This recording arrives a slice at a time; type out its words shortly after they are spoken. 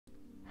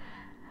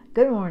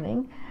Good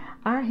morning.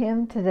 Our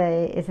hymn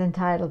today is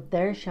entitled,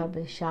 There Shall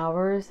Be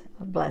Showers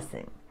of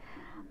Blessing.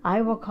 I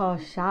will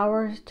cause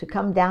showers to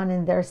come down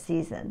in their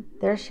season.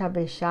 There shall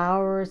be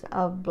showers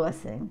of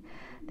blessing.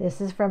 This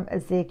is from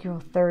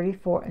Ezekiel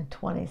 34 and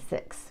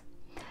 26.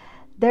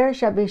 There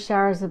Shall Be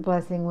Showers of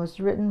Blessing was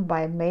written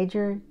by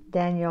Major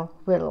Daniel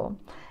Whittle.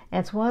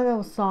 And it's one of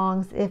those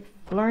songs, if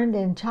learned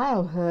in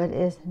childhood,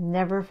 is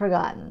never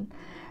forgotten.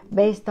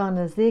 Based on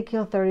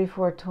Ezekiel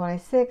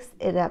 34:26,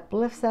 it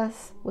uplifts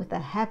us with a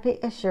happy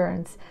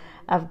assurance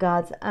of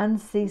God's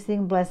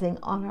unceasing blessing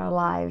on our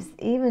lives,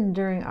 even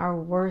during our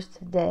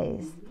worst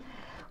days.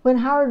 When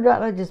Howard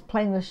Rutledge's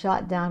plane was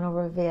shot down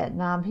over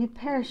Vietnam, he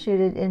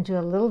parachuted into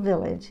a little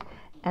village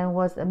and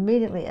was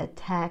immediately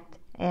attacked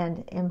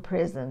and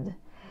imprisoned.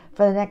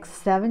 For the next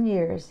 7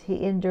 years,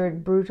 he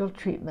endured brutal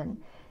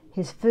treatment.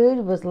 His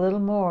food was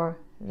little more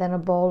than a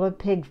bowl of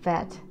pig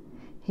fat.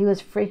 He was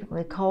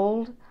frequently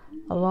cold,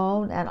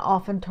 alone, and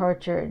often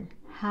tortured.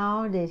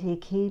 How did he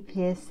keep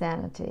his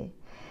sanity?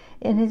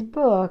 In his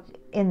book,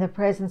 In the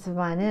Presence of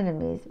Mine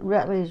Enemies,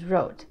 Rutledge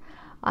wrote,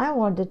 I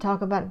wanted to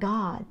talk about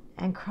God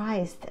and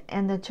Christ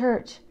and the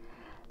church,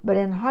 but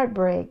in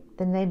Heartbreak,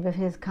 the name of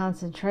his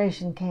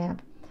concentration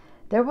camp,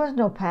 there was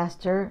no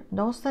pastor,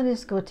 no Sunday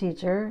school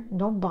teacher,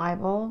 no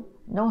Bible,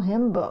 no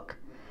hymn book.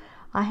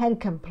 I had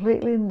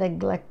completely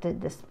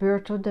neglected the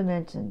spiritual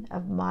dimension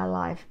of my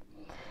life.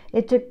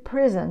 It took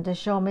prison to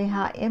show me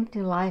how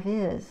empty life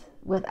is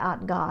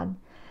without God.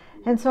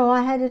 And so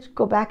I had to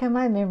go back in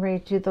my memory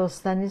to those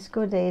Sunday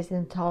school days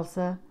in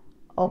Tulsa,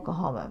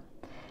 Oklahoma.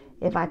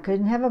 If I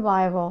couldn't have a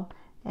Bible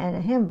and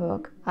a hymn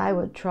book, I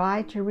would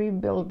try to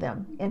rebuild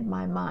them in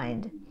my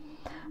mind.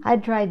 I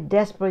tried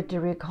desperately to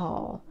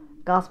recall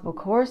gospel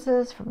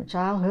choruses from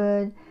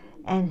childhood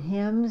and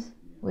hymns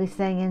we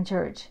sang in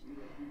church.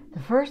 The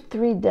first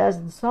 3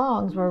 dozen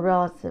songs were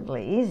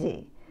relatively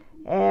easy.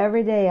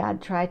 Every day I'd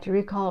try to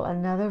recall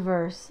another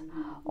verse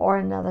or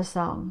another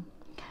song.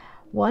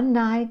 One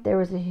night there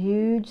was a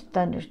huge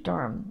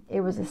thunderstorm.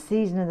 It was the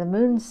season of the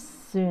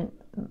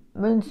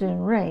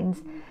monsoon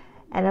rains,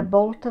 and a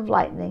bolt of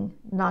lightning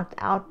knocked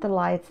out the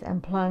lights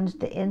and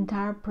plunged the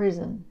entire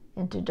prison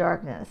into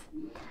darkness.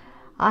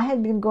 I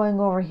had been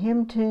going over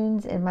hymn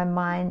tunes in my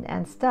mind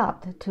and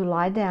stopped to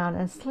lie down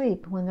and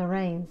sleep when the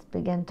rains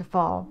began to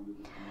fall.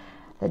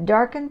 The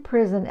darkened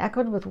prison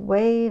echoed with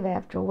wave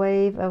after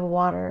wave of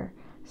water.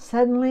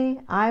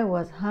 Suddenly, I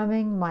was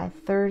humming my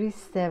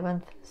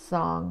 37th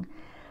song,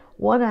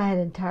 one I had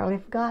entirely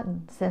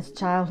forgotten since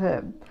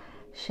childhood.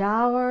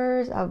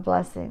 Showers of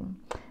blessing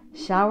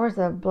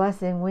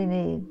we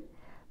need.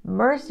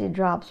 Mercy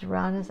drops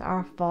around us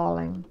are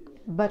falling,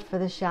 but for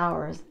the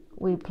showers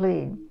we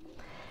plead.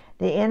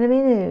 The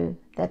enemy knew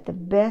that the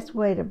best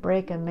way to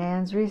break a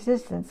man's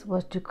resistance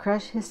was to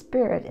crush his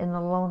spirit in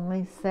a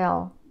lonely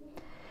cell.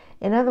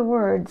 In other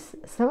words,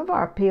 some of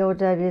our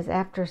POWs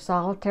after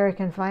solitary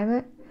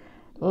confinement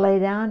lay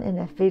down in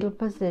a fetal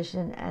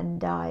position and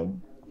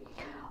died.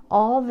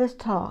 All this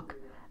talk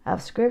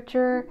of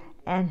scripture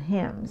and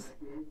hymns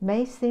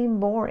may seem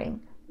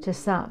boring to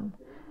some,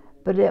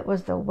 but it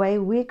was the way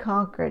we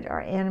conquered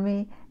our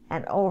enemy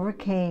and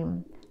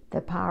overcame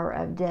the power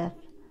of death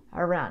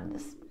around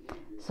us.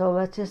 So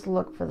let's just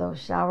look for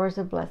those showers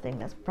of blessing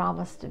that's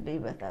promised to be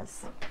with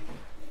us.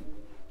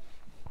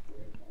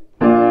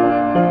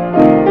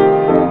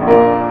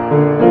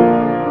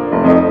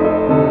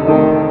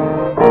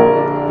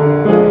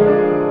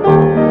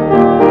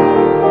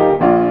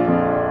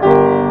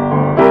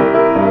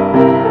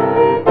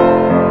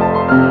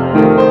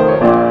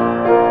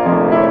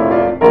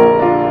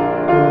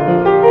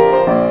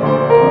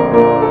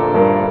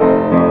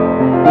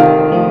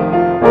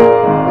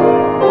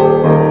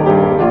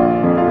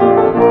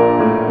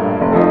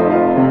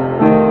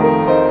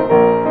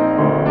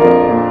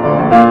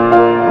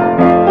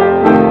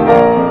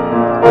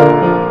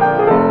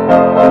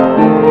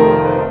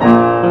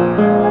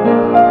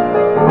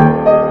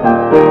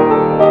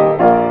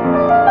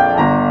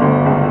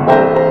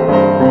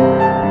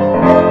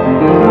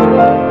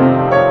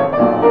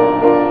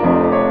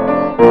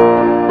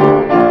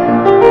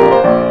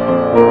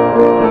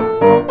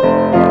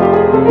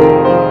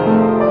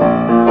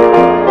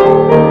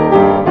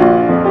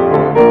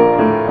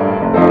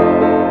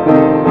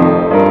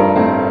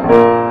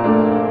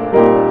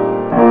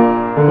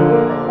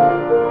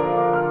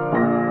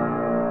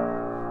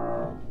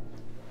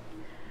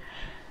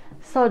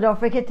 So don't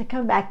forget to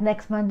come back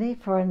next Monday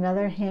for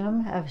another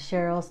hymn of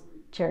Cheryl's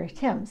Cherished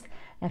Hymns.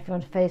 And if you're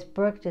on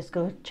Facebook, just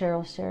go to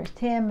Cheryl's Cherished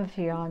Hymn. If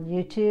you're on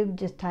YouTube,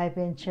 just type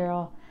in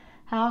Cheryl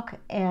Houck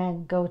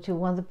and go to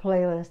one of the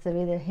playlists of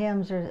either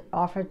hymns or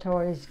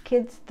offertories,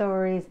 kids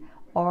stories,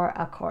 or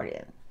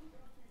accordion.